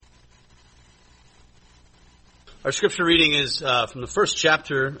Our scripture reading is from the first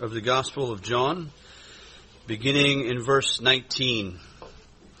chapter of the Gospel of John, beginning in verse 19.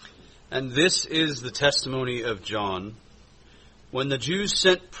 And this is the testimony of John. When the Jews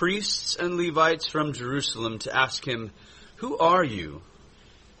sent priests and Levites from Jerusalem to ask him, "Who are you?"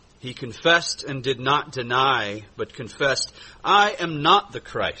 He confessed and did not deny, but confessed, "I am not the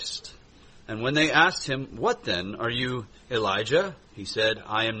Christ." And when they asked him, "What then? Are you Elijah?" He said,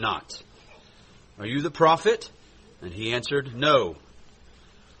 "I am not." "Are you the prophet?" And he answered, "No."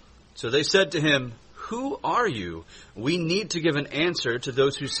 So they said to him, "Who are you? We need to give an answer to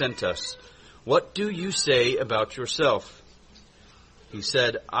those who sent us. What do you say about yourself?" He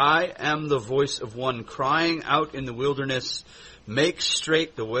said, "I am the voice of one crying out in the wilderness, 'Make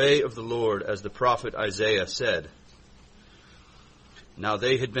straight the way of the Lord,' as the prophet Isaiah said." Now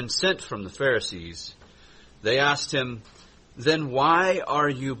they had been sent from the Pharisees. They asked him, "Then why are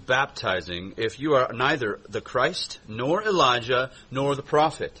you baptizing if you are neither the Christ, nor Elijah, nor the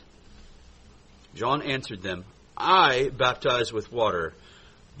prophet?" John answered them, "I baptize with water,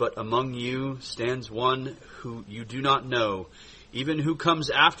 but among you stands one who you do not know, even who comes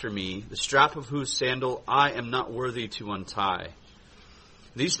after me, the strap of whose sandal I am not worthy to untie."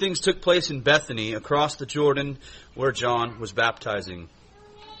 These things took place in Bethany, across the Jordan, where John was baptizing.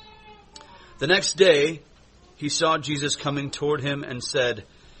 The next day, he saw Jesus coming toward him and said,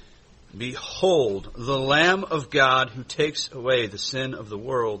 "Behold, the Lamb of God who takes away the sin of the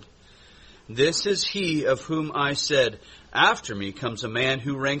world. This is he of whom I said, 'After me comes a man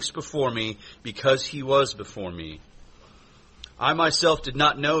who ranks before me, because he was before me.' I myself did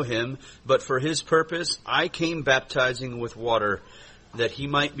not know him, but for his purpose I came baptizing with water, that he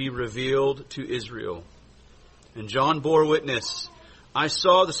might be revealed to Israel." And John bore witness, "I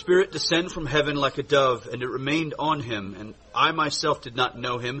saw the Spirit descend from heaven like a dove, and it remained on him. And I myself did not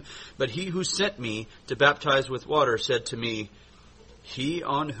know him, but he who sent me to baptize with water said to me, 'He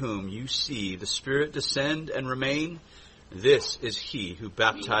on whom you see the Spirit descend and remain, this is he who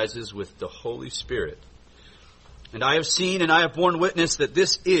baptizes with the Holy Spirit.' And I have seen and I have borne witness that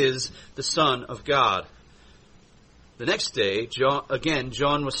this is the Son of God." The next day,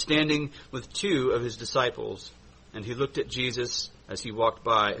 John was standing with two of his disciples, and he looked at Jesus as he walked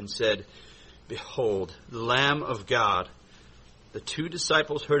by and said, "Behold, the Lamb of God." The two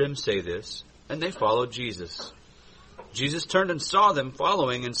disciples heard him say this, and they followed Jesus. Jesus turned and saw them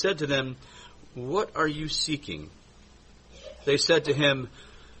following and said to them, "What are you seeking?" They said to him,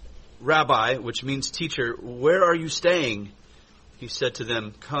 "Rabbi," which means teacher, "where are you staying?" He said to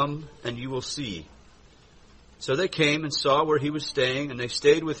them, "Come and you will see." So they came and saw where he was staying, and they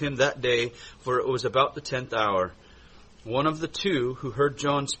stayed with him that day, for it was about the 10th hour. One of the two who heard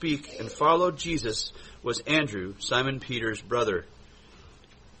John speak and followed Jesus was Andrew, Simon Peter's brother.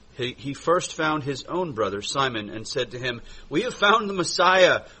 He first found his own brother Simon and said to him, "We have found the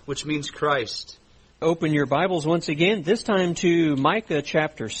Messiah," which means Christ. Open your Bibles once again, this time to Micah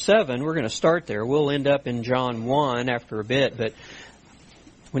chapter 7. We're going to start there. We'll end up in John 1 after a bit, but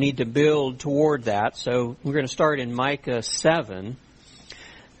we need to build toward that. So we're going to start in Micah 7.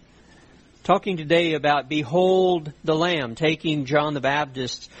 Talking today about "Behold the Lamb," taking John the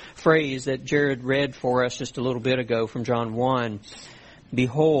Baptist's phrase that Jared read for us just a little bit ago from John 1.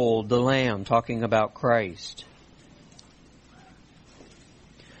 Behold the Lamb, talking about Christ.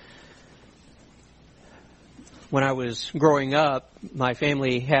 When I was growing up, my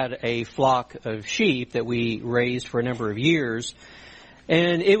family had a flock of sheep that we raised for a number of years.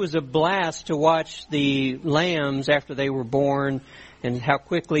 And it was a blast to watch the lambs after they were born and how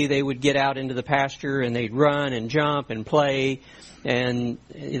quickly they would get out into the pasture and they'd run and jump and play. And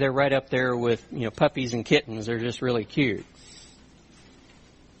they're right up there with, puppies and kittens. They're just really cute.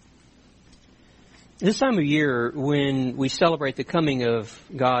 This time of year, when we celebrate the coming of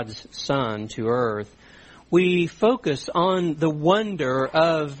God's Son to earth, we focus on the wonder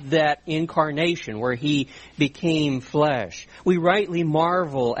of that incarnation where He became flesh. We rightly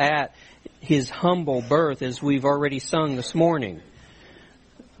marvel at His humble birth, as we've already sung this morning.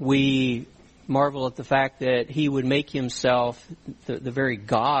 We marvel at the fact that He would make Himself the very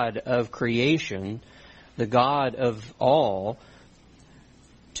God of creation, the God of all,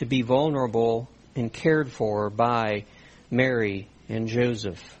 to be vulnerable and cared for by Mary and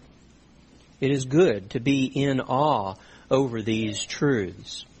Joseph. It is good to be in awe over these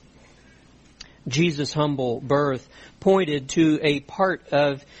truths. Jesus' humble birth pointed to a part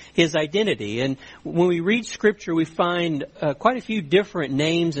of his identity. And when we read Scripture, we find quite a few different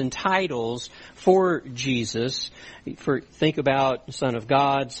names and titles for Jesus. Think about Son of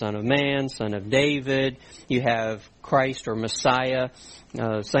God, Son of Man, Son of David. You have Christ or Messiah,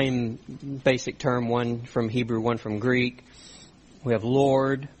 same basic term, one from Hebrew, one from Greek. We have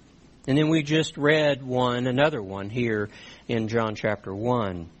Lord. And then we just read another one here in John chapter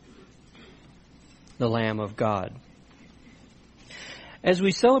 1. The Lamb of God. As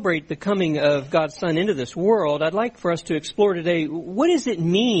we celebrate the coming of God's Son into this world, I'd like for us to explore today, what does it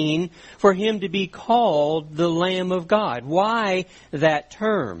mean for Him to be called the Lamb of God? Why that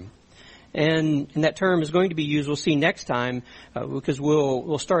term? And that term is going to be used, we'll see next time, because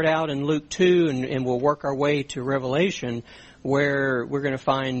we'll start out in Luke 2 and we'll work our way to Revelation, where we're going to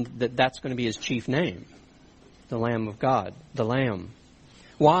find that that's going to be His chief name, the Lamb of God, the Lamb.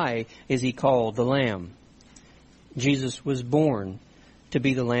 Why is He called the Lamb? Jesus was born to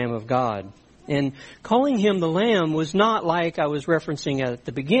be the Lamb of God. And calling Him the Lamb was not like I was referencing at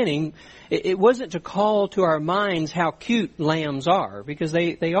the beginning. It wasn't to call to our minds how cute lambs are, because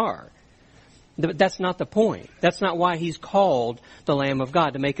they are. But that's not the point. That's not why He's called the Lamb of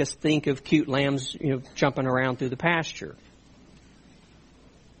God, to make us think of cute lambs, jumping around through the pasture.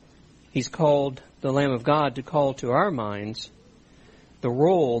 He's called the Lamb of God to call to our minds the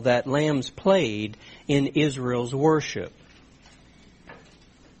role that lambs played in Israel's worship.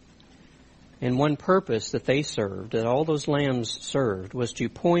 And one purpose that they served, that all those lambs served, was to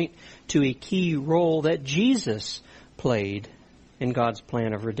point to a key role that Jesus played in God's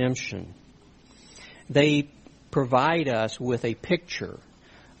plan of redemption. They provide us with a picture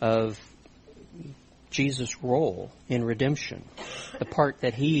of Jesus' role in redemption, the part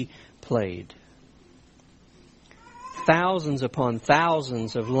that He played. Thousands upon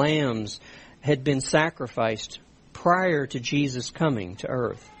thousands of lambs had been sacrificed prior to Jesus coming to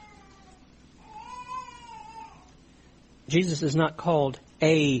earth. Jesus is not called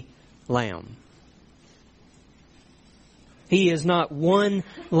a lamb. He is not one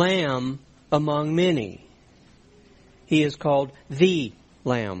lamb among many. He is called the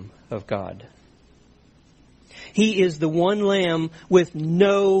Lamb of God. He is the one lamb with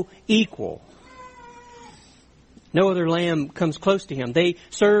no equal. No other lamb comes close to Him. They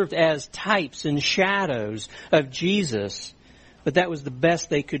served as types and shadows of Jesus, but that was the best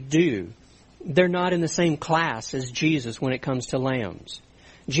they could do. They're not in the same class as Jesus when it comes to lambs.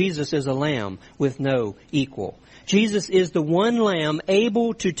 Jesus is a lamb with no equal. Jesus is the one lamb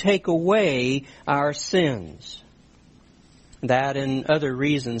able to take away our sins. That and other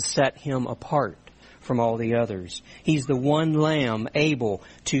reasons set Him apart from all the others. He's the one lamb able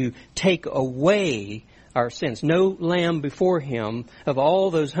to take away our sins. No lamb before Him, of all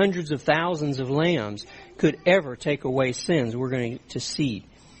those hundreds of thousands of lambs, could ever take away sins. We're going to see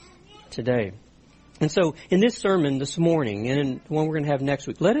today. And so, in this sermon this morning, and in the one we're going to have next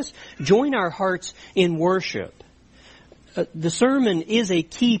week, let us join our hearts in worship. The sermon is a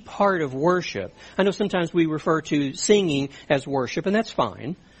key part of worship. I know sometimes we refer to singing as worship, and that's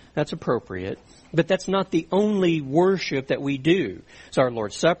fine. That's appropriate. But that's not the only worship that we do. So our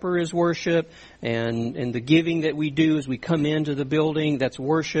Lord's Supper is worship, and the giving that we do as we come into the building, that's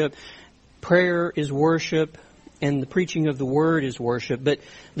worship. Prayer is worship, and the preaching of the Word is worship. But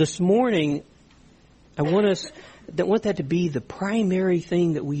this morning, I want that to be the primary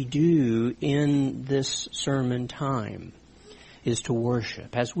thing that we do in this sermon time, is to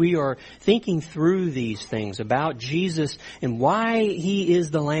worship. As we are thinking through these things about Jesus and why He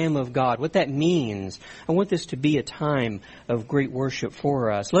is the Lamb of God, what that means, I want this to be a time of great worship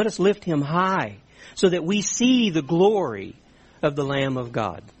for us. Let us lift Him high so that we see the glory of the Lamb of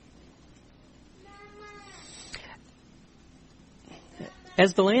God.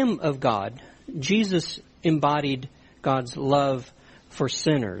 As the Lamb of God, Jesus embodied God's love for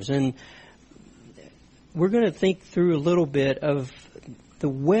sinners. And we're going to think through a little bit of the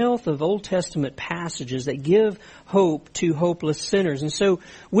wealth of Old Testament passages that give hope to hopeless sinners. And so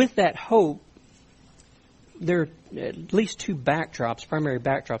with that hope, there are at least two backdrops, primary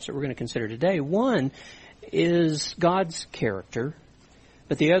backdrops that we're going to consider today. One is God's character,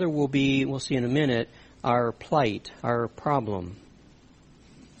 but the other will be, we'll see in a minute, our plight, our problem.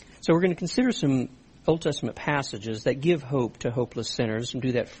 So we're going to consider some Old Testament passages that give hope to hopeless sinners, and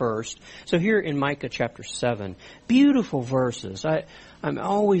do that first. So here in Micah chapter 7, beautiful verses. I'm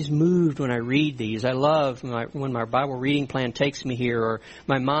always moved when I read these. I love when my Bible reading plan takes me here, or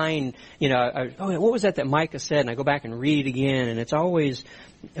my mind, what was that Micah said? And I go back and read it again, and it's always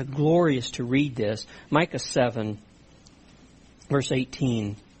glorious to read this. Micah 7, verse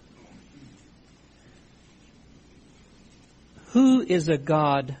 18. Who is a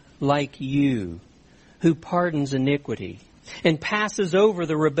God like you, who pardons iniquity and passes over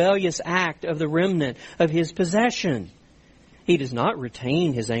the rebellious act of the remnant of His possession? He does not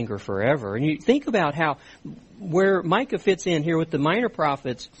retain His anger forever. And you think about where Micah fits in here with the minor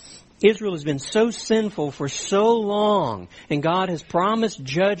prophets. Israel has been so sinful for so long, and God has promised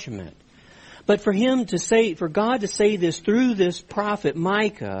judgment. But for God to say this through this prophet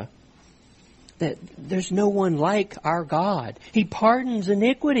Micah, that there's no one like our God. He pardons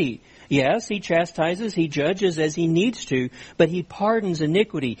iniquity. Yes, He chastises, He judges as He needs to, but He pardons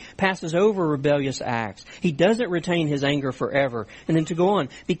iniquity, passes over rebellious acts. He doesn't retain His anger forever. And then to go on,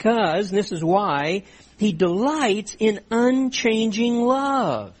 because, and this is why, He delights in unchanging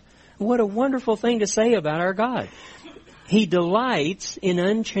love. What a wonderful thing to say about our God. He delights in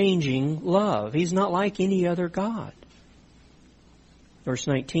unchanging love. He's not like any other God. Verse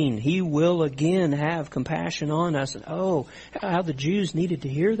 19, He will again have compassion on us. And oh, how the Jews needed to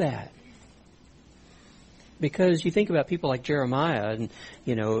hear that. Because you think about people like Jeremiah and,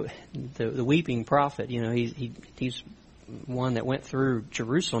 the weeping prophet, he's one that went through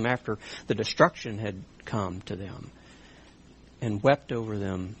Jerusalem after the destruction had come to them and wept over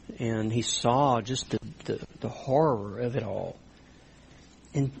them. And he saw just the horror of it all.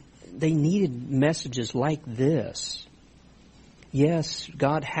 And they needed messages like this. Yes,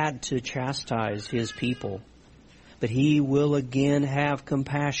 God had to chastise His people, but He will again have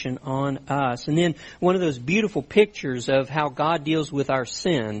compassion on us. And then one of those beautiful pictures of how God deals with our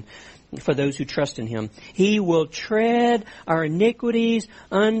sin for those who trust in Him. He will tread our iniquities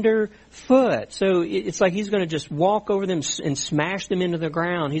underfoot. So it's like He's going to just walk over them and smash them into the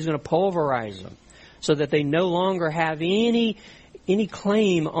ground. He's going to pulverize them so that they no longer have any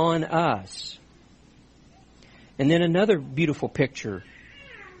claim on us. And then another beautiful picture.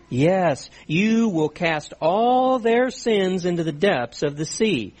 Yes, you will cast all their sins into the depths of the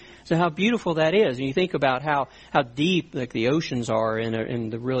sea. So how beautiful that is. And you think about how deep like the oceans are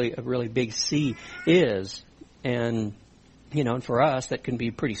and a really big sea is. And, and for us that can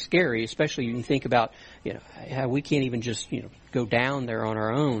be pretty scary, especially when you think about, how we can't even just, go down there on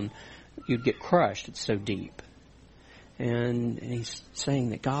our own. You'd get crushed. It's so deep. And He's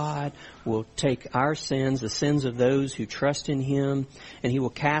saying that God will take our sins, the sins of those who trust in Him, and He will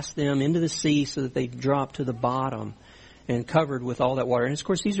cast them into the sea so that they drop to the bottom and covered with all that water. And of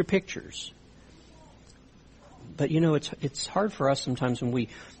course, these are pictures. But it's hard for us sometimes when we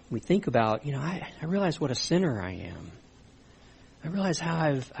think about, I realize what a sinner I am. I realize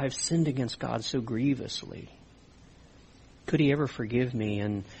how I've sinned against God so grievously. Could He ever forgive me?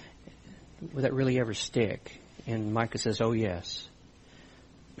 And would that really ever stick? And Micah says, oh yes,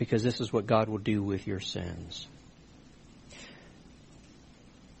 because this is what God will do with your sins.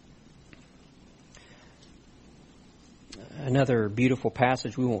 Another beautiful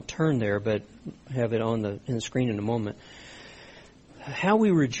passage, we won't turn there, but have it in the screen in a moment. How we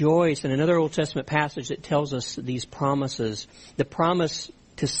rejoice in another Old Testament passage that tells us these promises. The promise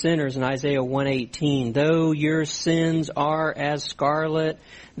to sinners in Isaiah 1:18, though your sins are as scarlet,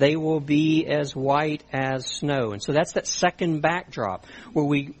 they will be as white as snow. And so that's that second backdrop where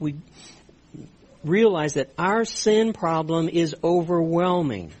we realize that our sin problem is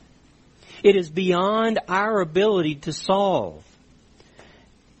overwhelming. It is beyond our ability to solve.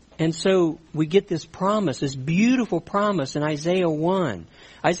 And so we get this promise, this beautiful promise in Isaiah 1.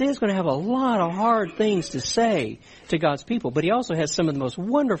 Isaiah's going to have a lot of hard things to say to God's people, but he also has some of the most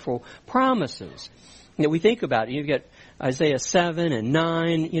wonderful promises that we think about. You've got Isaiah 7 and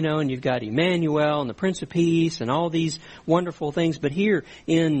 9, and you've got Emmanuel and the Prince of Peace and all these wonderful things. But here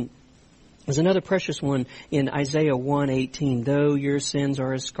there's another precious one in Isaiah 1:18. Though your sins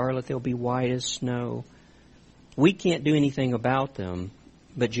are as scarlet, they'll be white as snow. We can't do anything about them,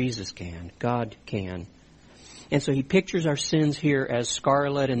 but Jesus can. God can. And so he pictures our sins here as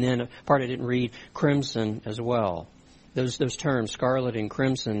scarlet, and then a part I didn't read, crimson as well. Those terms, scarlet and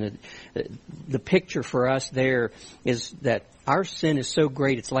crimson, the picture for us there is that our sin is so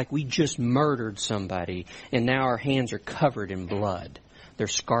great, it's like we just murdered somebody, and now our hands are covered in blood. They're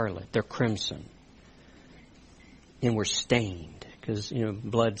scarlet, they're crimson. And we're stained, because,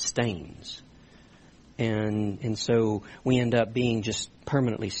 blood stains. And so we end up being just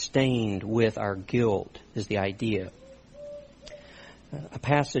permanently stained with our guilt, is the idea. A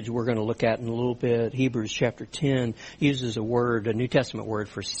passage we're going to look at in a little bit, Hebrews chapter 10, uses a New Testament word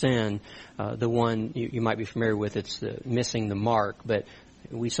for sin. The one you might be familiar with, it's missing the mark. But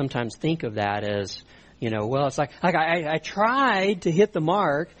we sometimes think of that as, it's like I tried to hit the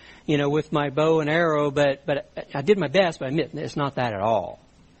mark, with my bow and arrow, but I did my best, but it's not that at all.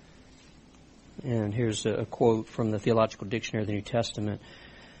 And here's a quote from the Theological Dictionary of the New Testament.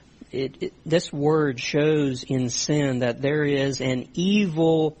 This word shows in sin that there is an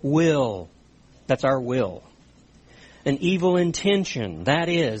evil will. That's our will. An evil intention. That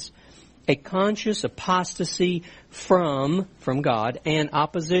is a conscious apostasy from God and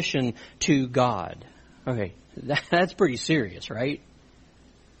opposition to God. Okay, that's pretty serious, right?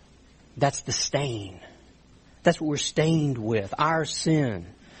 That's the stain. That's what we're stained with. Our sin.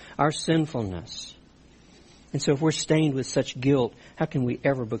 Our sinfulness. And so if we're stained with such guilt, how can we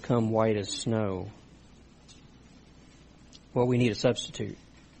ever become white as snow? Well, we need a substitute.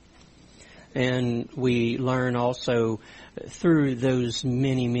 And we learn also through those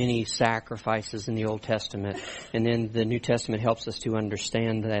many, many sacrifices in the Old Testament. And then the New Testament helps us to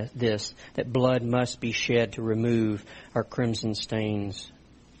understand that blood must be shed to remove our crimson stains.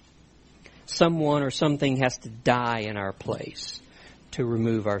 Someone or something has to die in our place to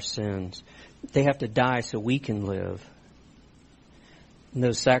remove our sins. They have to die so we can live. And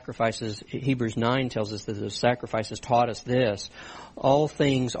those sacrifices, Hebrews 9 tells us that those sacrifices taught us this. All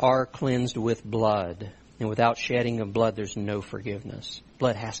things are cleansed with blood. And without shedding of blood, there's no forgiveness.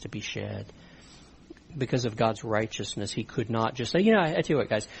 Blood has to be shed. Because of God's righteousness, He could not just say, I tell you what,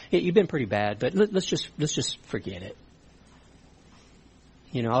 guys, you've been pretty bad, but let's just forget it.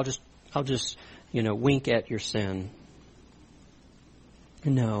 I'll just wink at your sin.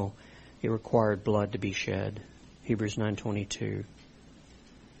 No, it required blood to be shed. Hebrews 9:22.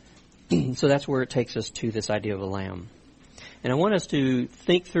 So that's where it takes us to this idea of a lamb. And I want us to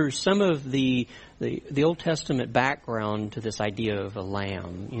think through some of the Old Testament background to this idea of a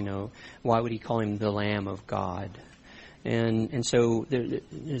lamb. Why would He call Him the Lamb of God? And so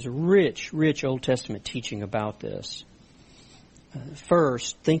there's a rich Old Testament teaching about this.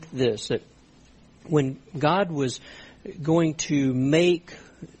 First, think this, that when God was going to make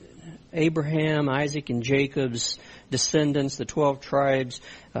Abraham, Isaac, and Jacob's descendants, the 12 tribes,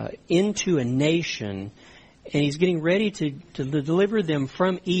 into a nation, and He's getting ready to deliver them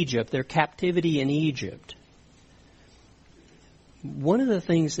from Egypt, their captivity in Egypt. One of the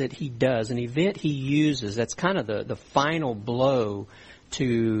things that He does, an event He uses, that's kind of the final blow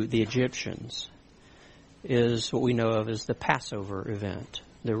to the Egyptians, is what we know of as the Passover event,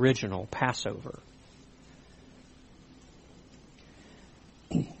 the original Passover.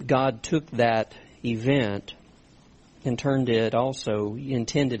 God took that event and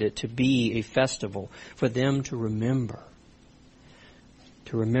intended it to be a festival for them to remember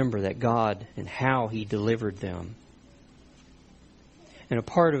that God and how He delivered them. And a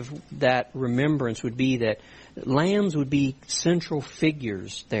part of that remembrance would be that lambs would be central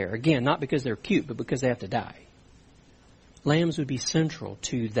figures there. Again, not because they're cute, but because they have to die. Lambs would be central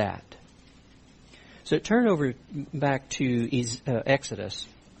to that. So turn over back to Exodus.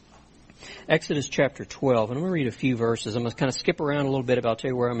 Exodus chapter 12. And I'm going to read a few verses. I'm going to kind of skip around a little bit, but I'll tell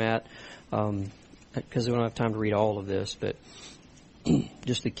you where I'm at. Because we don't have time to read all of this. But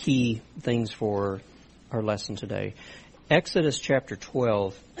just the key things for our lesson today. Exodus chapter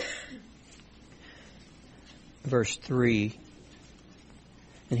 12, verse 3.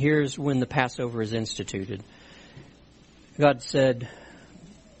 And here's when the Passover is instituted. God said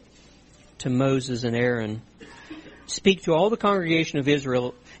to Moses and Aaron, "Speak to all the congregation of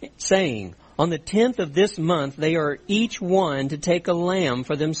Israel, saying, on the 10th of this month they are each one to take a lamb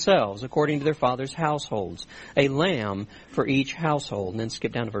for themselves, according to their father's households. A lamb for each household." And then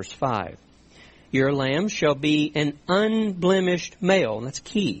skip down to verse 5. "Your lamb shall be an unblemished male." And that's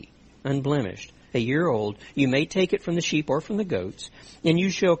key. Unblemished. A year old. "You may take it from the sheep or from the goats. And you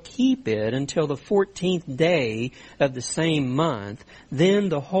shall keep it until the 14th day of the same month. Then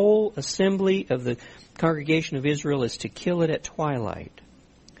the whole assembly of the congregation of Israel is to kill it at twilight.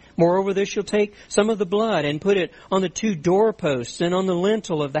 Moreover, they shall take some of the blood and put it on the 2 doorposts and on the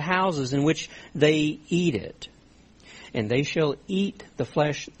lintel of the houses in which they eat it. And they shall eat the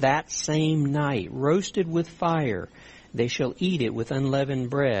flesh that same night, roasted with fire. They shall eat it with unleavened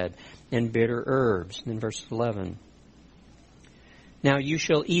bread and bitter herbs." And then verse 11. "Now you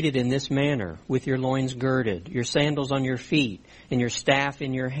shall eat it in this manner, with your loins girded, your sandals on your feet, and your staff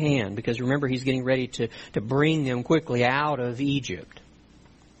in your hand." Because remember, He's getting ready to bring them quickly out of Egypt.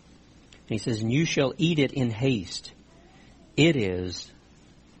 And He says, "And you shall eat it in haste. It is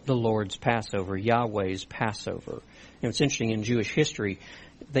the Lord's Passover," Yahweh's Passover. It's interesting, in Jewish history,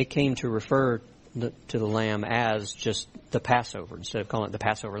 they came to refer to the lamb as just the Passover. Instead of calling it the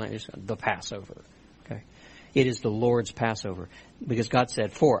Passover lamb, it's the Passover. Okay, it is the Lord's Passover. Because God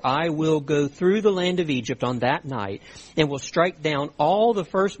said, "For I will go through the land of Egypt on that night, and will strike down all the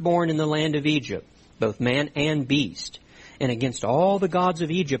firstborn in the land of Egypt, both man and beast. and against all the gods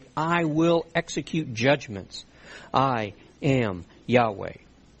of Egypt I will execute judgments. I am Yahweh.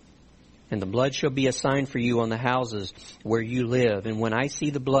 And the blood shall be a sign for you on the houses where you live. And when I see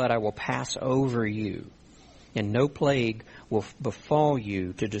the blood, I will pass over you. And no plague will befall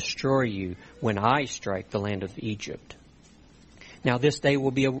you to destroy you when I strike the land of Egypt. Now this day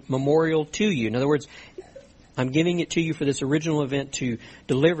will be a memorial to you. In other words, I'm giving it to you for this original event to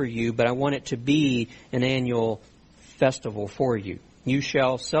deliver you, but I want it to be an annual festival for you. You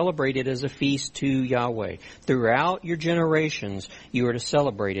shall celebrate it as a feast to Yahweh. Throughout your generations, you are to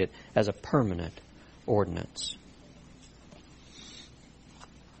celebrate it as a permanent ordinance.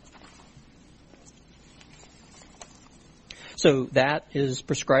 So that is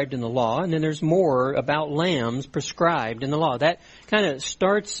prescribed in the law, and then there's more about lambs prescribed in the law. That kind of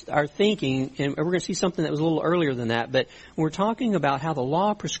starts our thinking, and we're going to see something that was a little earlier than that, but when we're talking about how the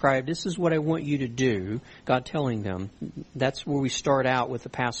law prescribed, this is what I want you to do, God telling them, that's where we start out with the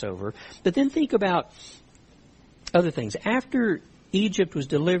Passover. But then think about other things. After Egypt was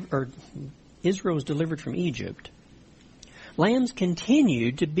delivered, or Israel was delivered from Egypt, lambs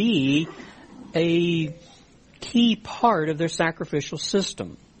continued to be a key part of their sacrificial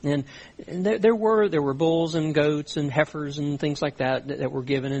system. And there were bulls and goats and heifers and things like that were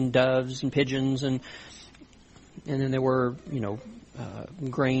given, and doves and pigeons, and then there were,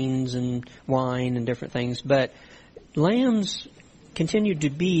 grains and wine and different things. But lambs continued to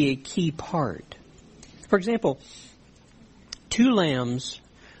be a key part. For example, 2 lambs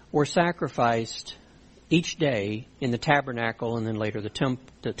were sacrificed each day in the tabernacle and then later the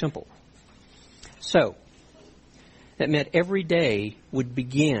temple. So that meant every day would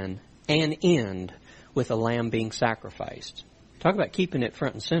begin and end with a lamb being sacrificed. Talk about keeping it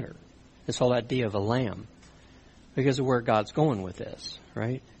front and center, this whole idea of a lamb, because of where God's going with this,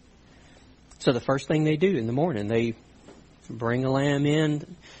 right? So the first thing they do in the morning, they bring a lamb in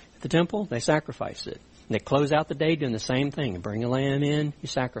at the temple, they sacrifice it. And they close out the day doing the same thing. Bring a lamb in, you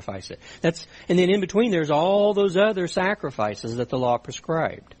sacrifice it. And then in between there's all those other sacrifices that the law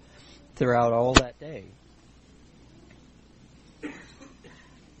prescribed throughout all that day.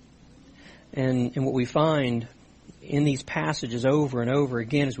 And what we find in these passages over and over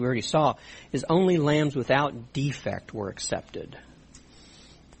again, as we already saw, is only lambs without defect were accepted.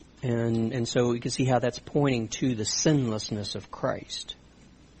 And so we can see how that's pointing to the sinlessness of Christ.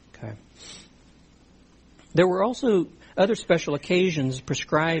 Okay. There were also other special occasions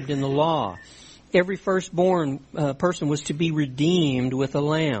prescribed in the law. Every firstborn person was to be redeemed with a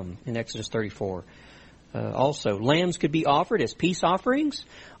lamb in Exodus 34. Also, lambs could be offered as peace offerings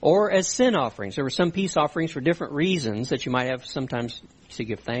or as sin offerings. There were some peace offerings for different reasons that you might have sometimes to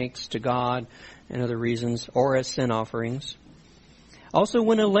give thanks to God and other reasons, or as sin offerings. Also,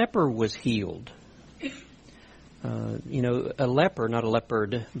 when a leper was healed. A leper, not a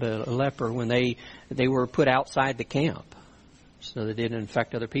leopard, but a leper, when they were put outside the camp so they didn't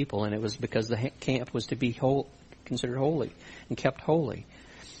infect other people, and it was because the camp was to be considered holy and kept holy.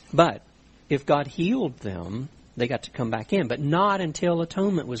 But if God healed them, they got to come back in, but not until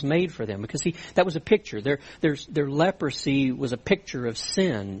atonement was made for them. Because that was a picture. Their leprosy was a picture of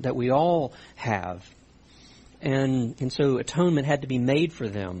sin that we all have. And so atonement had to be made for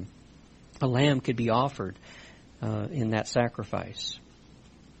them. A lamb could be offered in that sacrifice.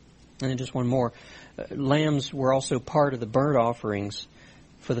 And then just one more. Lambs were also part of the burnt offerings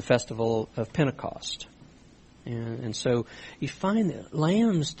for the festival of Pentecost. And so you find that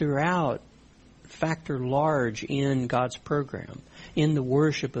lambs throughout factor large in God's program, in the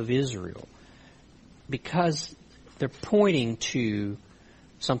worship of Israel, because they're pointing to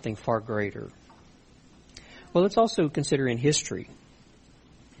something far greater. Well, let's also consider in history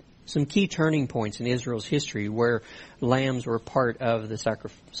some key turning points in Israel's history where lambs were part of the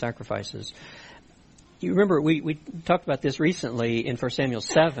sacrifices. You remember, we talked about this recently in 1 Samuel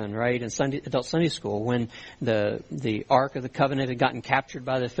 7, right, in adult Sunday school, when the Ark of the Covenant had gotten captured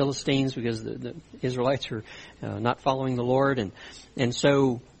by the Philistines because the Israelites were not following the Lord. And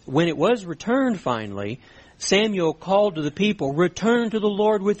so when it was returned finally, Samuel called to the people, "Return to the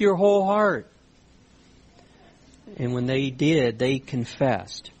Lord with your whole heart." And when they did, they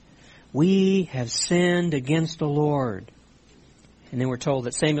confessed, "We have sinned against the Lord." And then we're told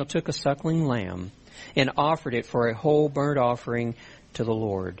that Samuel took a suckling lamb and offered it for a whole burnt offering to the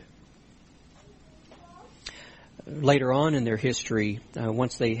Lord. Later on in their history,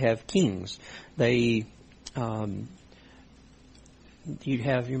 once they have kings, they you'd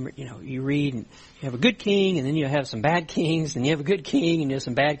have, you read, and you have a good king, and then you have some bad kings, and you have a good king, and you have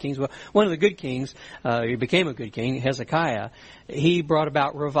some bad kings. Well, one of the good kings, he became a good king, Hezekiah. He brought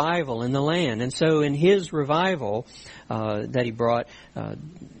about revival in the land. And so in his revival that he brought,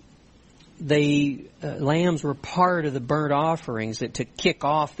 lambs were part of the burnt offerings to kick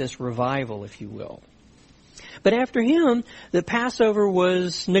off this revival, if you will. But after him, the Passover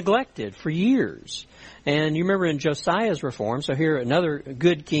was neglected for years. And you remember in Josiah's reform, so here another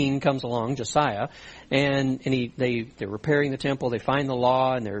good king comes along, Josiah, and they're repairing the temple, they find the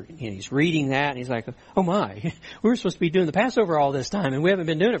law, and he's reading that, and he's like, oh my, we were supposed to be doing the Passover all this time, and we haven't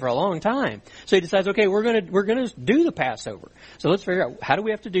been doing it for a long time. So he decides, okay, we're gonna do the Passover. So let's figure out, how do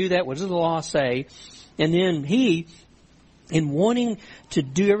we have to do that? What does the law say? And then he, in wanting to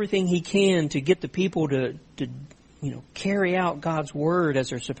do everything he can to get the people to carry out God's word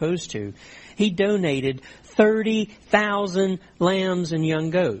as they're supposed to, he donated 30,000 lambs and young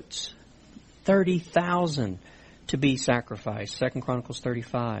goats. 30,000 to be sacrificed. 2 Chronicles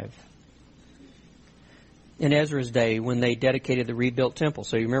 35. In Ezra's day, when they dedicated the rebuilt temple,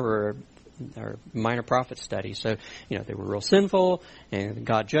 so you remember our minor prophet study. So, they were real sinful, and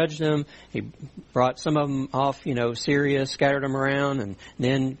God judged them. He brought some of them off, Syria, scattered them around, and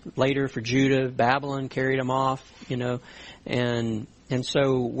then later for Judah, Babylon carried them off, And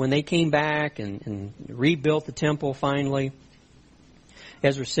so when they came back and rebuilt the temple finally,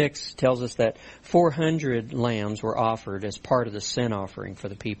 Ezra 6 tells us that 400 lambs were offered as part of the sin offering for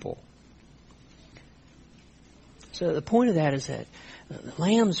the people. So the point of that is that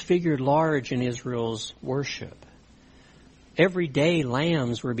lambs figured large in Israel's worship. Every day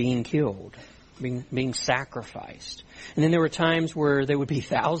lambs were being killed, being sacrificed. And then there were times where there would be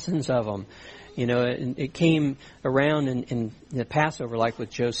thousands of them. It came around in the Passover, like with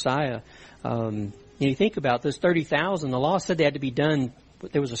Josiah. You think about those 30,000, the law said they had to be done.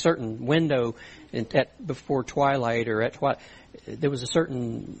 There was a certain window before twilight or at twilight. There was a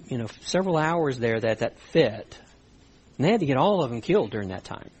certain, several hours there that fit. And they had to get all of them killed during that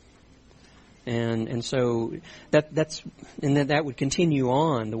time. And so that would continue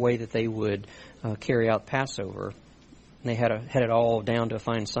on the way that they would carry out Passover. And they had it all down to a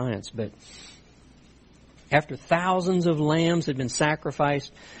fine science. But after thousands of lambs had been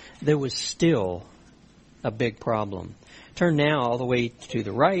sacrificed, there was still a big problem. Turn now all the way to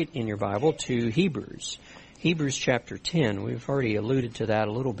the right in your Bible to Hebrews. Hebrews chapter 10. We've already alluded to that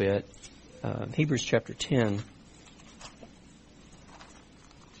a little bit. Hebrews chapter 10.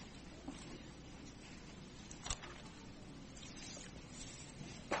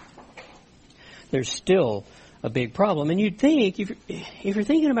 There's still a big problem. And you'd think, if you're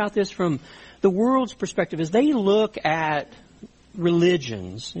thinking about this from the world's perspective, as they look at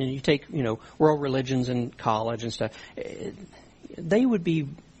religions, and you take, world religions in college and stuff, they would be,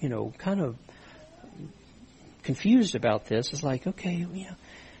 kind of confused about this. It's like, okay,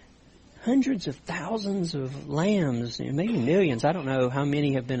 hundreds of thousands of lambs, maybe millions, I don't know how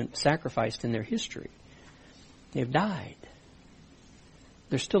many have been sacrificed in their history. They've died.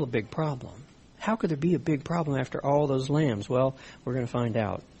 There's still a big problem. How could there be a big problem after all those lambs? Well, we're going to find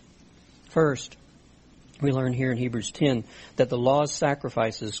out. First, we learn here in Hebrews 10 that the law's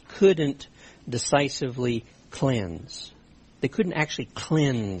sacrifices couldn't decisively cleanse. They couldn't actually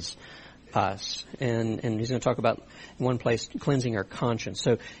cleanse us. And he's going to talk about, in one place, cleansing our conscience.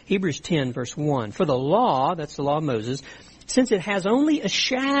 So Hebrews 10, verse 1. For the law, that's the law of Moses, since it has only a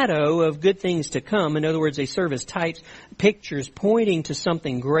shadow of good things to come, in other words, they serve as types, pictures pointing to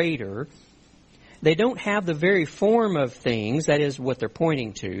something greater, they don't have the very form of things, that is what they're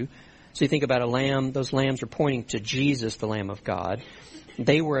pointing to. So you think about a lamb, those lambs are pointing to Jesus, the Lamb of God.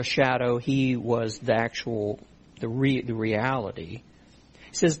 They were a shadow, he was the reality.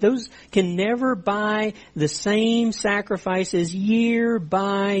 He says those can never buy the same sacrifices year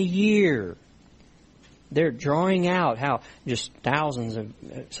by year. They're drawing out how just thousands of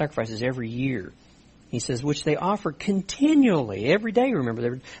sacrifices every year. He says, which they offer continually, every day, remember,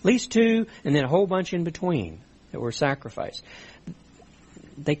 there were at least two, and then a whole bunch in between that were sacrificed.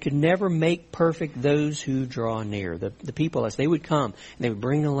 They could never make perfect those who draw near. The people, as they would come, and they would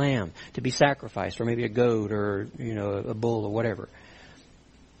bring the lamb to be sacrificed, or maybe a goat, or, a bull, or whatever.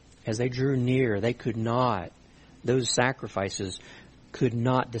 As they drew near, those sacrifices could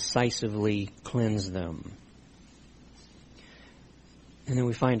not decisively cleanse them. And then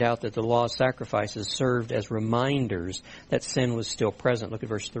we find out that the law's sacrifices served as reminders that sin was still present. Look at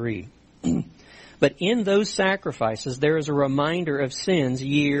verse 3. But in those sacrifices, there is a reminder of sins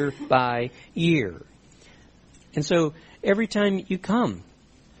year by year. And so every time you come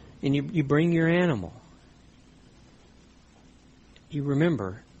and you bring your animal, you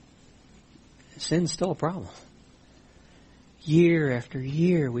remember, sin's still a problem. Year after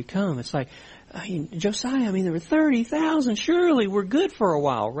year we come. It's like, Josiah, there were 30,000. Surely we're good for a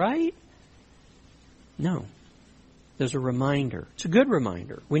while, right? No. There's a reminder. It's a good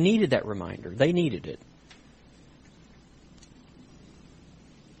reminder. We needed that reminder. They needed it.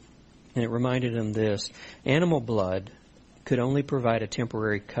 And it reminded them this. Animal blood could only provide a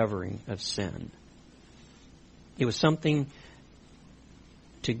temporary covering of sin. It was something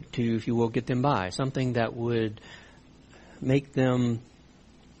to, if you will, get them by. Something that would make them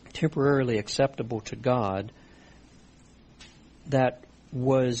temporarily acceptable to God, that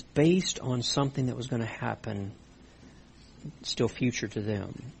was based on something that was going to happen still future to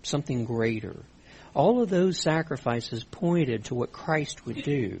them, something greater. All of those sacrifices pointed to what Christ would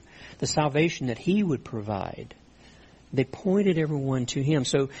do, the salvation that He would provide. They pointed everyone to Him.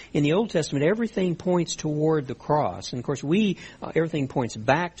 So in the Old Testament, everything points toward the cross. And of course, everything points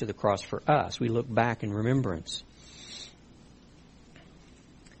back to the cross for us. We look back in remembrance.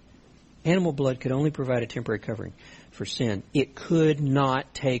 Animal blood could only provide a temporary covering for sin. It could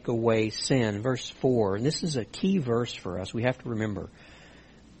not take away sin. Verse 4, and this is a key verse for us. We have to remember.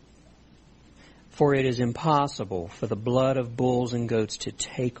 For it is impossible for the blood of bulls and goats to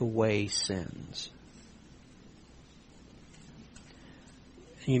take away sins.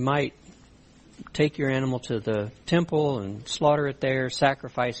 You might take your animal to the temple and slaughter it there,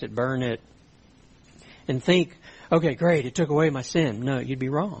 sacrifice it, burn it, and think, okay, great, it took away my sin. No, you'd be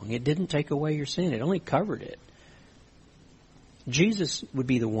wrong. It didn't take away your sin. It only covered it. Jesus would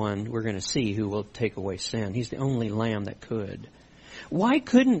be the one we're going to see who will take away sin. He's the only lamb that could. Why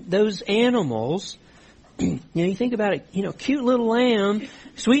couldn't those animals, you think about it, cute little lamb,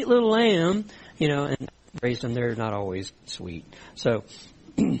 sweet little lamb, and raised them, they're not always sweet. So,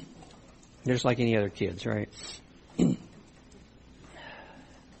 they're just like any other kids, right?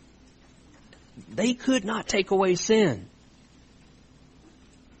 They could not take away sin.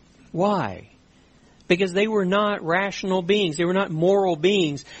 Why? Because they were not rational beings. They were not moral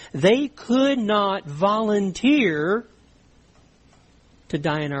beings. They could not volunteer to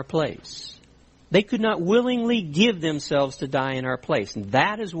die in our place. They could not willingly give themselves to die in our place. And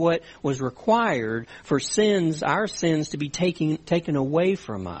that is what was required for our sins to be taken away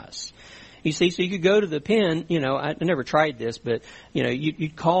from us. You see, so you could go to the pen, I never tried this, but,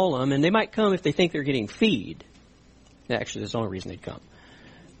 you'd call them, and they might come if they think they're getting feed. Actually, that's the only reason they'd come.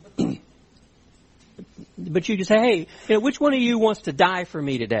 But you could say, hey, which one of you wants to die for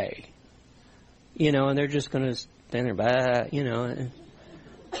me today? And they're just going to stand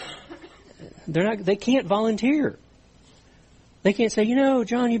there, they can't volunteer. They can't say,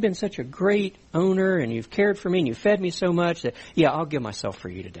 John, you've been such a great owner, and you've cared for me, and you've fed me so much that, I'll give myself for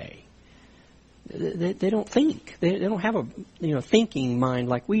you today. They don't think. They don't have a thinking mind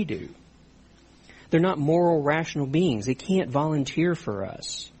like we do. They're not moral, rational beings. They can't volunteer for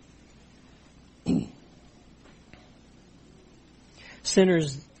us.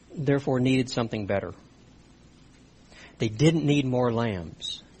 Sinners, therefore, needed something better. They didn't need more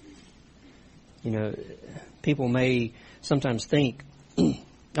lambs. People may sometimes think,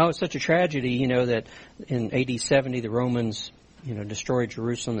 it's such a tragedy, that in AD 70 the Romans destroyed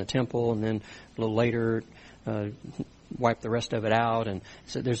Jerusalem, the temple, and then a little later wiped the rest of it out. And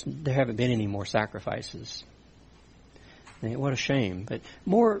so there haven't been any more sacrifices. And what a shame. But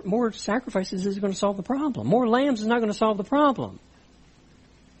more sacrifices isn't going to solve the problem. More lambs is not going to solve the problem.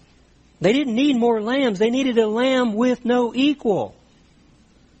 They didn't need more lambs. They needed a lamb with no equal.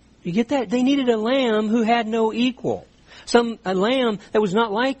 You get that? They needed a lamb who had no equal. A lamb that was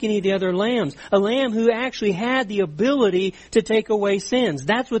not like any of the other lambs. A lamb who actually had the ability to take away sins.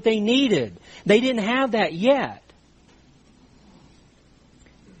 That's what they needed. They didn't have that yet.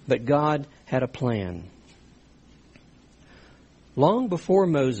 But God had a plan. Long before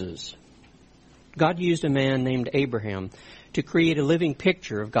Moses, God used a man named Abraham to create a living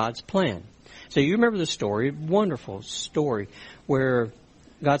picture of God's plan. So you remember the story, wonderful story, where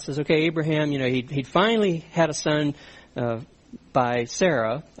God says, okay, Abraham, he'd finally had a son by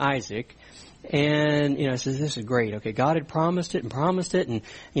Sarah, Isaac, and says, this is great. Okay, God had promised it, and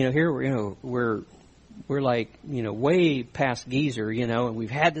here we're like way past geezer, and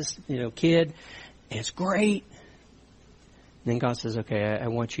we've had this kid, and it's great. And then God says, okay, I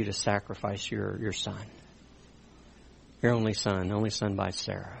want you to sacrifice your son, your only son by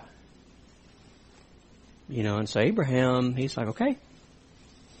Sarah. And so Abraham, he's like, okay,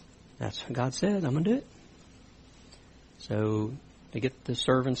 that's what God said, I'm going to do it. So they get the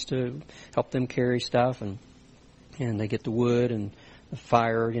servants to help them carry stuff, and they get the wood and the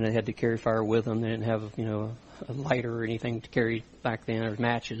fire. They had to carry fire with them. They didn't have, a lighter or anything to carry back then, or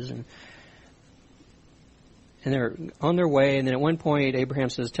matches. And they're on their way, and then at one point, Abraham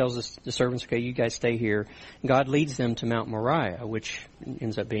tells the servants, okay, you guys stay here. And God leads them to Mount Moriah, which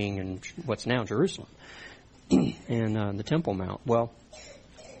ends up being in what's now Jerusalem, and the Temple Mount. Well,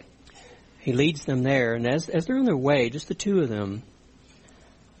 he leads them there, and as they're on their way, just the two of them,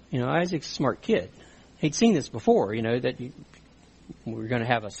 Isaac's a smart kid. He'd seen this before, that we're going to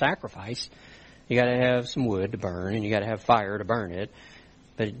have a sacrifice. You got to have some wood to burn, and you got to have fire to burn it,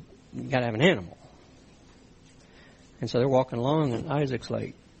 but you got to have an animal. And so they're walking along, and Isaac's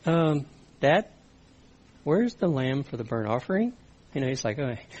like, Dad, where's the lamb for the burnt offering? He's like,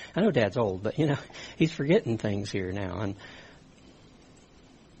 oh, I know Dad's old, but, he's forgetting things here now.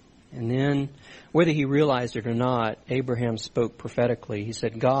 And then, whether he realized it or not, Abraham spoke prophetically. He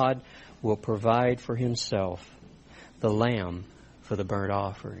said, God will provide for himself the lamb for the burnt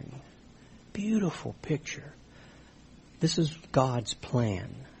offering. Beautiful picture. This is God's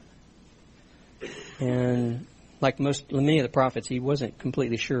plan. And like many of the prophets, he wasn't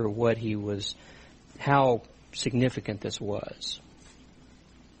completely sure how significant this was.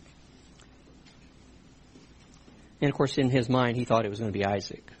 And of course, in his mind, he thought it was going to be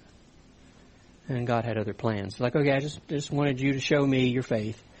Isaac. And God had other plans. Like, okay, I just wanted you to show me your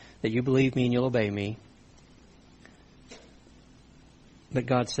faith, that you believe me and you'll obey me. But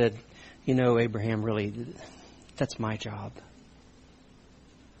God said, Abraham, really, that's my job.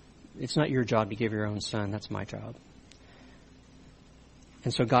 It's not your job to give your own son. That's my job.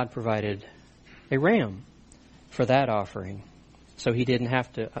 And so God provided a ram for that offering. So he didn't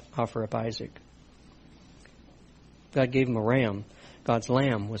have to offer up Isaac. God gave him a ram. God's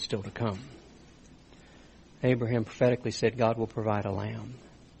lamb was still to come. Abraham prophetically said God will provide a lamb.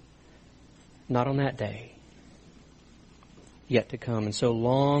 Not on that day. Yet to come. And so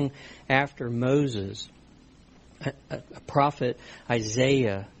long after Moses, a prophet,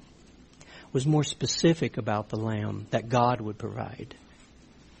 Isaiah, was more specific about the lamb that God would provide.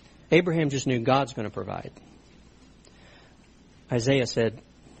 Abraham just knew God's going to provide. Isaiah said,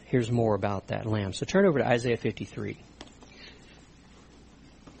 here's more about that lamb. So turn over to Isaiah 53.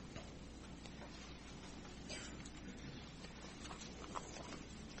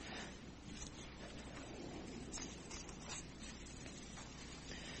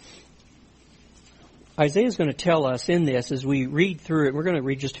 Isaiah is going to tell us in this, as we read through it, we're going to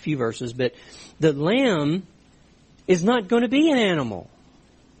read just a few verses, but the lamb is not going to be an animal.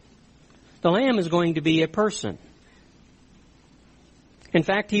 The lamb is going to be a person. In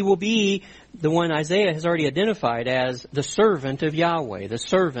fact, he will be the one Isaiah has already identified as the servant of Yahweh, the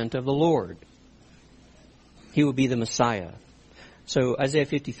servant of the Lord. He will be the Messiah. So Isaiah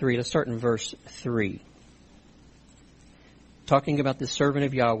 53, let's start in verse 3. Talking about the servant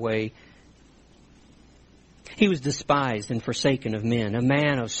of Yahweh. He was despised and forsaken of men, a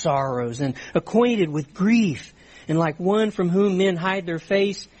man of sorrows and acquainted with grief. And like one from whom men hide their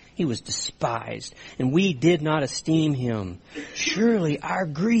face, he was despised, and we did not esteem him. Surely our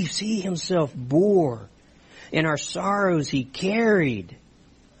griefs he himself bore, and our sorrows he carried.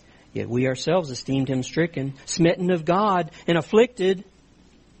 Yet we ourselves esteemed him stricken, smitten of God, and afflicted.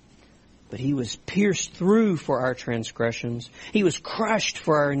 But he was pierced through for our transgressions. He was crushed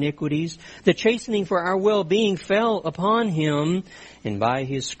for our iniquities. The chastening for our well-being fell upon him, and by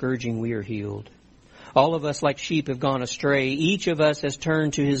his scourging we are healed. All of us like sheep have gone astray. Each of us has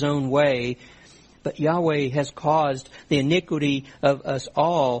turned to his own way. But Yahweh has caused the iniquity of us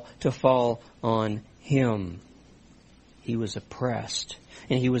all to fall on him. He was oppressed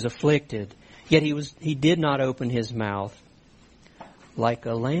and he was afflicted. Yet he did not open his mouth. Like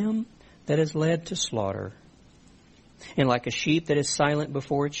a lamb that is led to slaughter, and like a sheep that is silent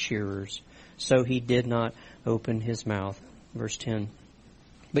before its shearers, so he did not open his mouth. Verse 10.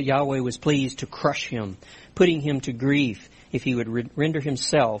 But Yahweh was pleased to crush him, putting him to grief, if he would render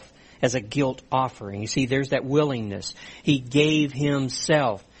himself as a guilt offering. You see, there's that willingness. He gave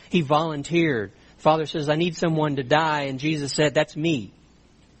himself. He volunteered. Father says, I need someone to die, and Jesus said, that's me.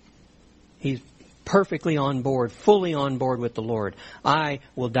 He's perfectly on board, fully on board with the Lord. I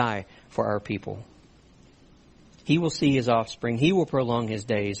will die for our people. He will see his offspring. He will prolong his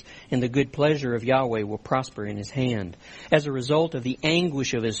days, and the good pleasure of Yahweh will prosper in his hand. As a result of the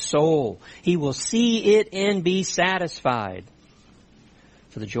anguish of his soul, he will see it and be satisfied.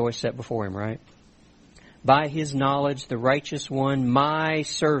 For the joy set before him, right? By his knowledge, the righteous one, my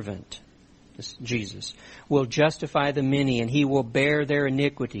servant, this Jesus, will justify the many, and he will bear their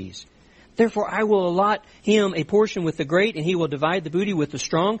iniquities. Therefore, I will allot him a portion with the great, and he will divide the booty with the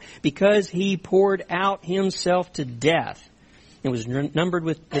strong, because he poured out himself to death and was numbered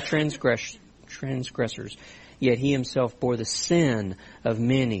with the transgressors. yet he himself bore the sin of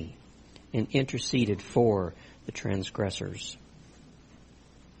many and interceded for the transgressors.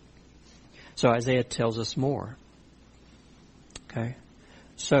 So Isaiah tells us more. Okay?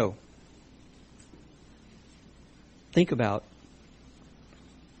 So, think about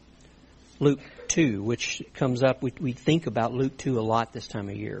Luke 2, which comes up. We think about Luke 2 a lot this time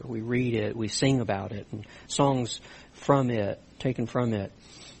of year. We read it, we sing about it, and songs from it, taken from it.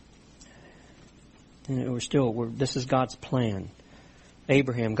 And this is God's plan.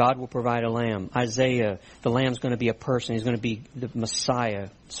 Abraham, God will provide a lamb. Isaiah, the lamb's going to be a person. He's going to be the Messiah,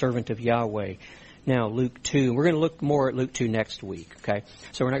 servant of Yahweh. Now, Luke 2. We're going to look more at Luke 2 next week, okay?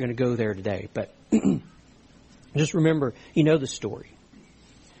 So we're not going to go there today. But just remember, you know the story.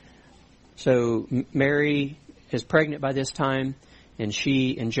 So Mary is pregnant by this time, and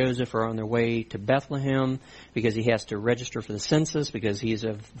she and Joseph are on their way to Bethlehem because he has to register for the census because he's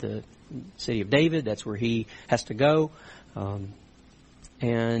of the city of David. That's where he has to go.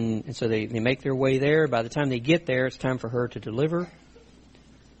 And so they make their way there. By the time they get there, it's time for her to deliver.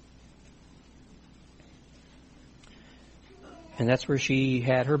 And that's where she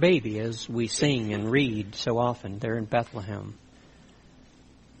had her baby, as we sing and read so often. They're in Bethlehem.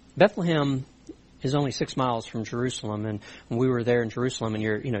 Bethlehem is only 6 miles from Jerusalem, and when we were there in Jerusalem,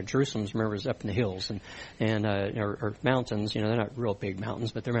 and Jerusalem's, remember, is up in the hills or mountains. They're not real big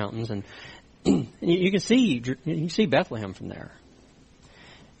mountains, but they're mountains, and you can see Bethlehem from there.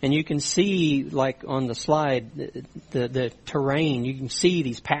 And you can see, like on the slide, the terrain. You can see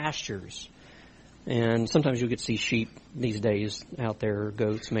these pastures. And sometimes you'll get to see sheep these days out there, or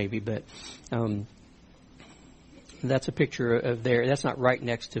goats maybe. But that's a picture of there. That's not right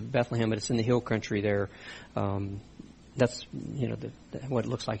next to Bethlehem, but it's in the hill country there. That's, what it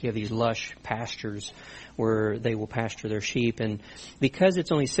looks like. You have these lush pastures where they will pasture their sheep. And because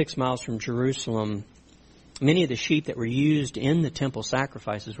it's only 6 miles from Jerusalem, many of the sheep that were used in the temple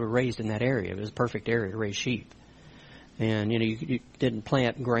sacrifices were raised in that area. It was a perfect area to raise sheep. And, you didn't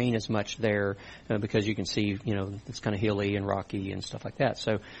plant grain as much there because you can see, it's kind of hilly and rocky and stuff like that.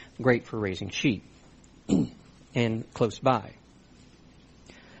 So great for raising sheep and close by.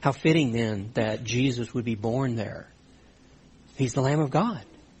 How fitting then that Jesus would be born there. He's the Lamb of God,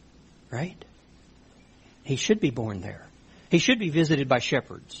 right? He should be born there. He should be visited by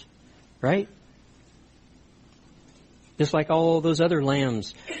shepherds, right? Just like all those other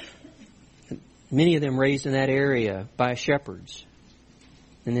lambs, many of them raised in that area by shepherds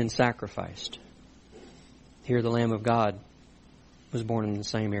and then sacrificed. Here the Lamb of God was born in the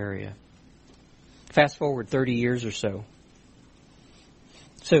same area. Fast forward 30 years or so.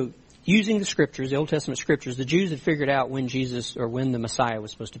 So, using the Scriptures, the Old Testament Scriptures, the Jews had figured out when the Messiah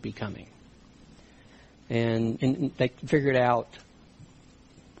was supposed to be coming. And they figured out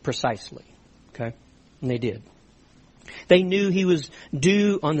precisely. Okay? And they did. They knew he was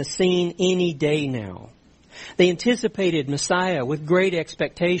due on the scene any day now. They anticipated Messiah with great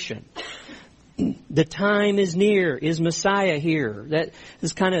expectation. The time is near. Is Messiah here? That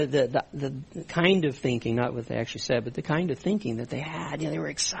is kind of the kind of thinking, not what they actually said, but the kind of thinking that they had. They were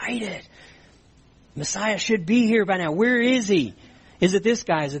excited. Messiah should be here by now. Where is he? Is it this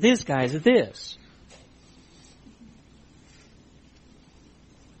guy? Is it this guy? Is it this?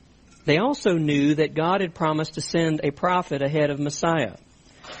 They also knew that God had promised to send a prophet ahead of Messiah.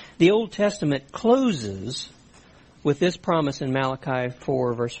 The Old Testament closes with this promise in Malachi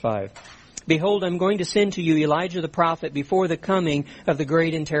 4, verse 5. Behold, I'm going to send to you Elijah the prophet before the coming of the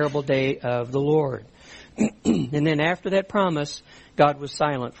great and terrible day of the Lord. And then after that promise, God was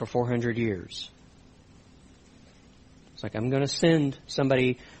silent for 400 years. It's like, I'm going to send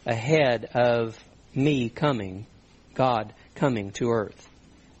somebody ahead of me coming, God coming to earth.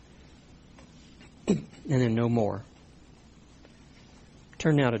 And then no more.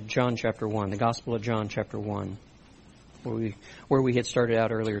 Turn now to John chapter 1, the Gospel of John chapter 1, where we had started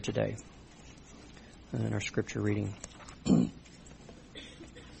out earlier today in our scripture reading.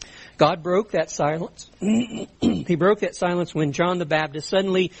 God broke that silence. He broke that silence when John the Baptist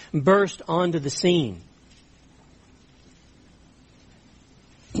suddenly burst onto the scene.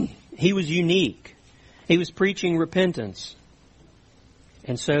 He was unique. He was preaching repentance.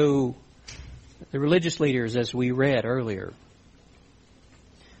 And so the religious leaders, as we read earlier,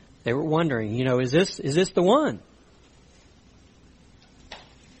 they were wondering, is this the one?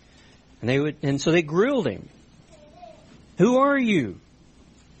 And so they grilled him. Who are you?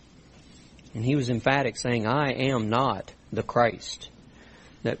 And he was emphatic, saying, I am not the Christ.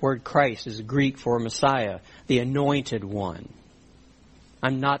 That word Christ is Greek for Messiah, the anointed one.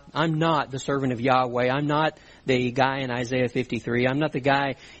 I'm not the servant of Yahweh. I'm not the guy in Isaiah 53. I'm not the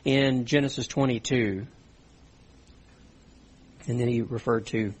guy in Genesis 22. And then he referred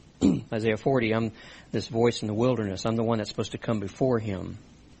to Isaiah 40, I'm this voice in the wilderness. I'm the one that's supposed to come before him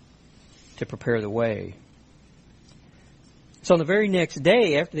to prepare the way. So on the very next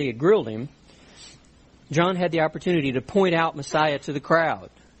day, after they had grilled him, John had the opportunity to point out Messiah to the crowd.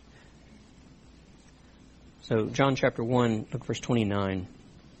 So John chapter 1, look verse 29.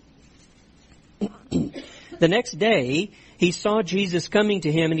 The next day, he saw Jesus coming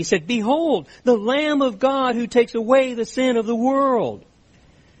to him, and he said, "Behold, the Lamb of God who takes away the sin of the world.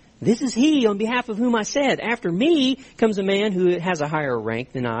 This is he on behalf of whom I said, after me comes a man who has a higher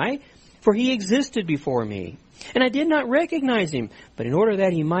rank than I, for he existed before me. And I did not recognize him, but in order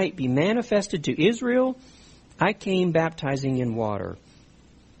that he might be manifested to Israel, I came baptizing in water."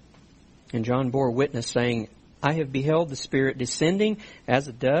 And John bore witness, saying, "I have beheld the Spirit descending as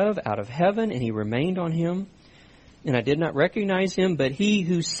a dove out of heaven, and he remained on him. And I did not recognize him, but he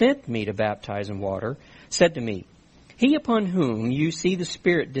who sent me to baptize in water said to me, He upon whom you see the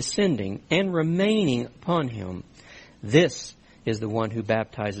Spirit descending and remaining upon him, this is the one who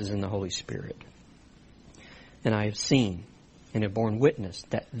baptizes in the Holy Spirit. And I have seen and have borne witness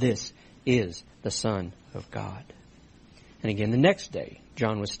that this is the Son of God." And again the next day,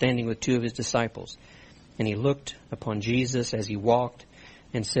 John was standing with two of his disciples, and he looked upon Jesus as he walked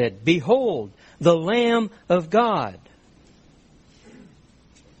and said, "Behold, the Lamb of God."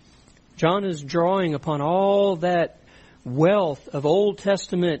 John is drawing upon all that wealth of Old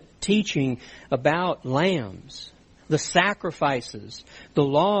Testament teaching about lambs, the sacrifices, the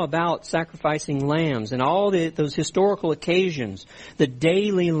law about sacrificing lambs, and all those historical occasions, the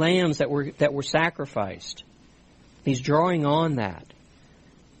daily lambs that were sacrificed. He's drawing on that.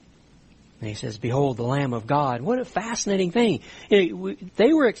 And he says, "Behold, the Lamb of God." What a fascinating thing.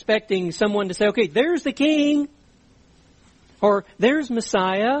 They were expecting someone to say, okay, there's the King, or there's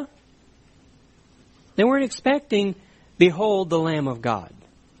Messiah. They weren't expecting, "Behold, the Lamb of God."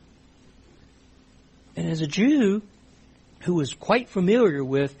 And as a Jew who was quite familiar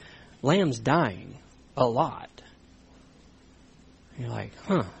with lambs dying a lot, you're like,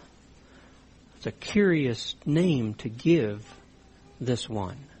 it's a curious name to give this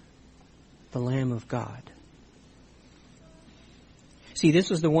one. The Lamb of God. See, this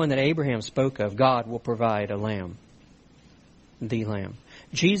was the one that Abraham spoke of. God will provide a lamb. The lamb.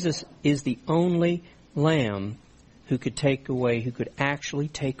 Jesus is the only lamb who could actually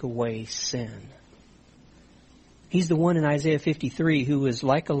take away sin. He's the one in Isaiah 53 who was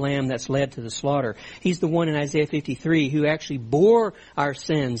like a lamb that's led to the slaughter. He's the one in Isaiah 53 who actually bore our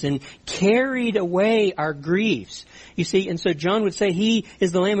sins and carried away our griefs. You see, and so John would say he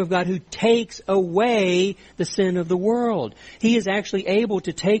is the Lamb of God who takes away the sin of the world. He is actually able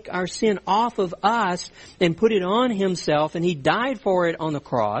to take our sin off of us and put it on himself, and he died for it on the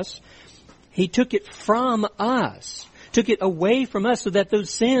cross. He took it from us, took it away from us, so that those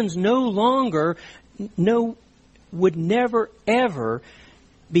sins would never, ever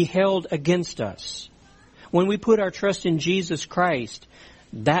be held against us. When we put our trust in Jesus Christ,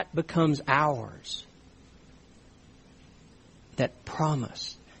 that becomes ours. That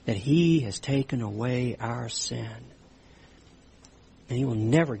promise that He has taken away our sin. And He will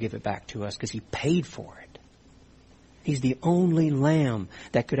never give it back to us because He paid for it. He's the only Lamb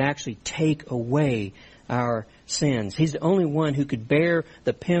that could actually take away our sins. He's the only one who could bear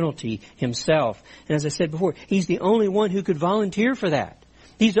the penalty Himself. And as I said before, He's the only one who could volunteer for that.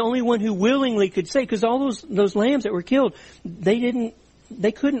 He's the only one who willingly could say, because all those lambs that were killed, they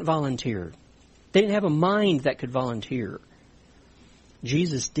couldn't volunteer. They didn't have a mind that could volunteer.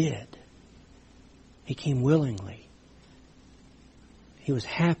 Jesus did. He came willingly. He was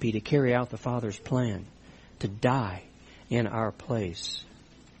happy to carry out the Father's plan, to die in our place.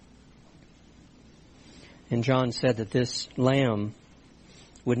 And John said that this lamb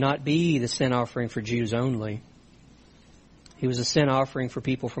would not be the sin offering for Jews only. He was a sin offering for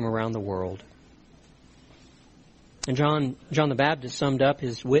people from around the world. And John the Baptist summed up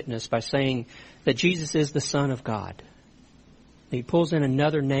his witness by saying that Jesus is the Son of God. He pulls in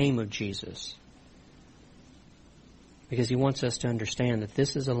another name of Jesus because he wants us to understand that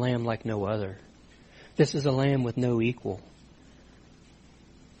this is a lamb like no other. This is a lamb with no equal.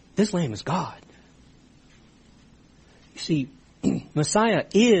 This lamb is God. You see, Messiah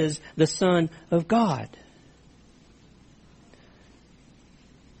is the Son of God.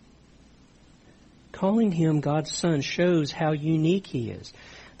 Calling Him God's Son shows how unique He is.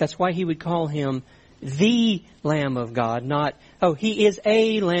 That's why He would call Him the Lamb of God, not, He is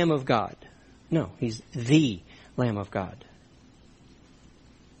a Lamb of God. No, He's the Lamb of God.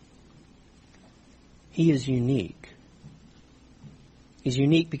 He is unique. He's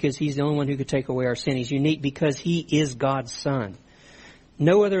unique because He's the only one who could take away our sin. He's unique because He is God's Son.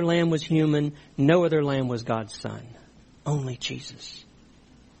 No other lamb was human. No other lamb was God's Son. Only Jesus.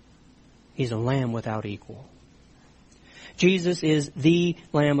 He's a lamb without equal. Jesus is the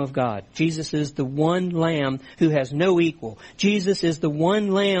Lamb of God. Jesus is the one Lamb who has no equal. Jesus is the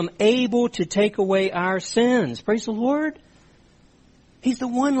one Lamb able to take away our sins. Praise the Lord. He's the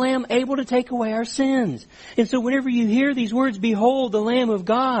one Lamb able to take away our sins. And so whenever you hear these words, behold the Lamb of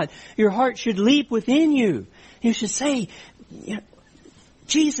God, your heart should leap within you. You should say,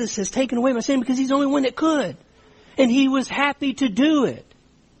 Jesus has taken away my sin because He's the only one that could. And He was happy to do it.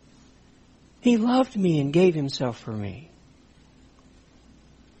 He loved me and gave Himself for me.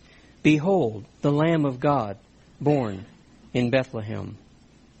 Behold, the Lamb of God, born in Bethlehem.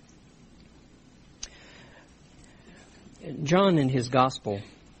 John in his Gospel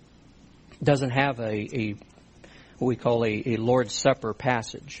doesn't have what we call a Lord's Supper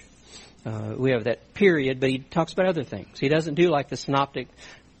passage. We have that period, but he talks about other things. He doesn't do like the Synoptic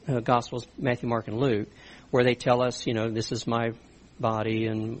Gospels, Matthew, Mark, and Luke, where they tell us, this is my body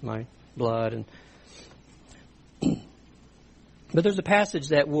and my blood. But there's a passage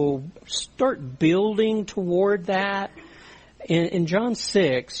that will start building toward that. In John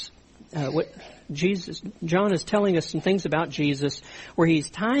 6, John is telling us some things about Jesus where he's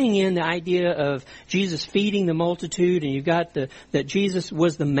tying in the idea of Jesus feeding the multitude, and you've got that Jesus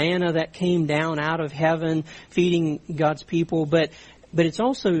was the manna that came down out of heaven feeding God's people, but it's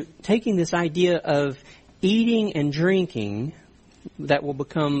also taking this idea of eating and drinking that will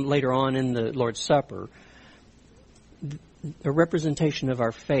become later on in the Lord's Supper, a representation of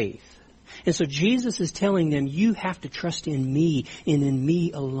our faith. And so Jesus is telling them, you have to trust in me and in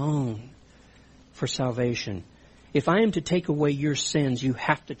me alone for salvation. If I am to take away your sins, you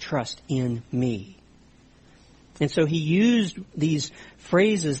have to trust in me. And so he used these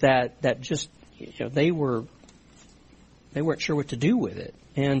phrases that just, they weren't sure what to do with it.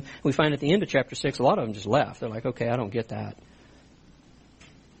 And we find at the end of chapter 6, a lot of them just left. They're like, okay, I don't get that.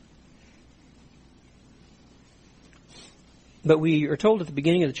 But we are told at the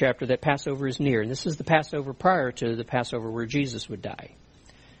beginning of the chapter that Passover is near. And this is the Passover prior to the Passover where Jesus would die.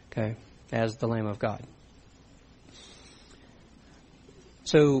 Okay, as the Lamb of God.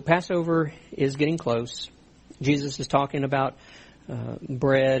 So Passover is getting close. Jesus is talking about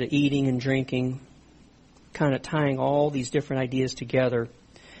bread, eating and drinking, kind of tying all these different ideas together.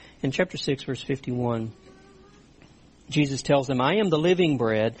 In chapter 6, verse 51, Jesus tells them, I am the living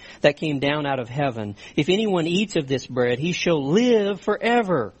bread that came down out of heaven. If anyone eats of this bread, he shall live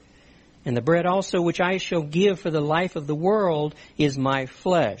forever. And the bread also which I shall give for the life of the world is my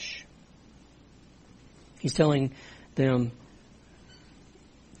flesh. He's telling them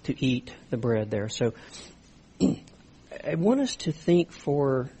to eat the bread there. So I want us to think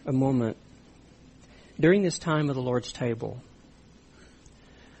for a moment, during this time of the Lord's table,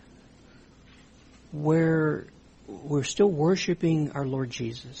 where we're still worshiping our Lord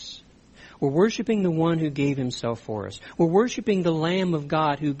Jesus. We're worshiping the one who gave Himself for us. We're worshiping the Lamb of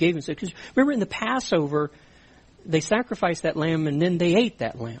God who gave Himself. Because remember in the Passover, they sacrificed that lamb and then they ate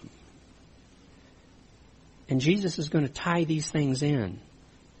that lamb. And Jesus is going to tie these things in.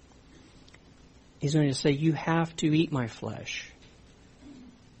 He's going to say, you have to eat my flesh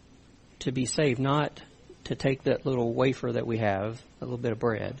to be saved, not to take that little wafer that we have, a little bit of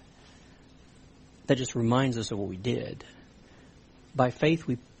bread. That just reminds us of what we did. By faith,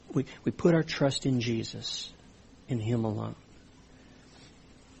 we put our trust in Jesus, in Him alone.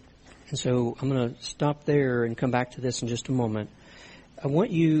 And so I'm going to stop there and come back to this in just a moment. I want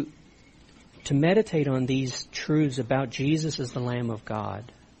you to meditate on these truths about Jesus as the Lamb of God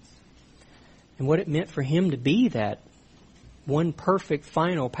and what it meant for Him to be that one perfect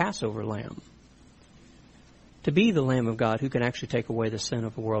final Passover lamb. To be the Lamb of God who can actually take away the sin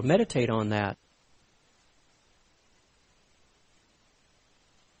of the world. Meditate on that.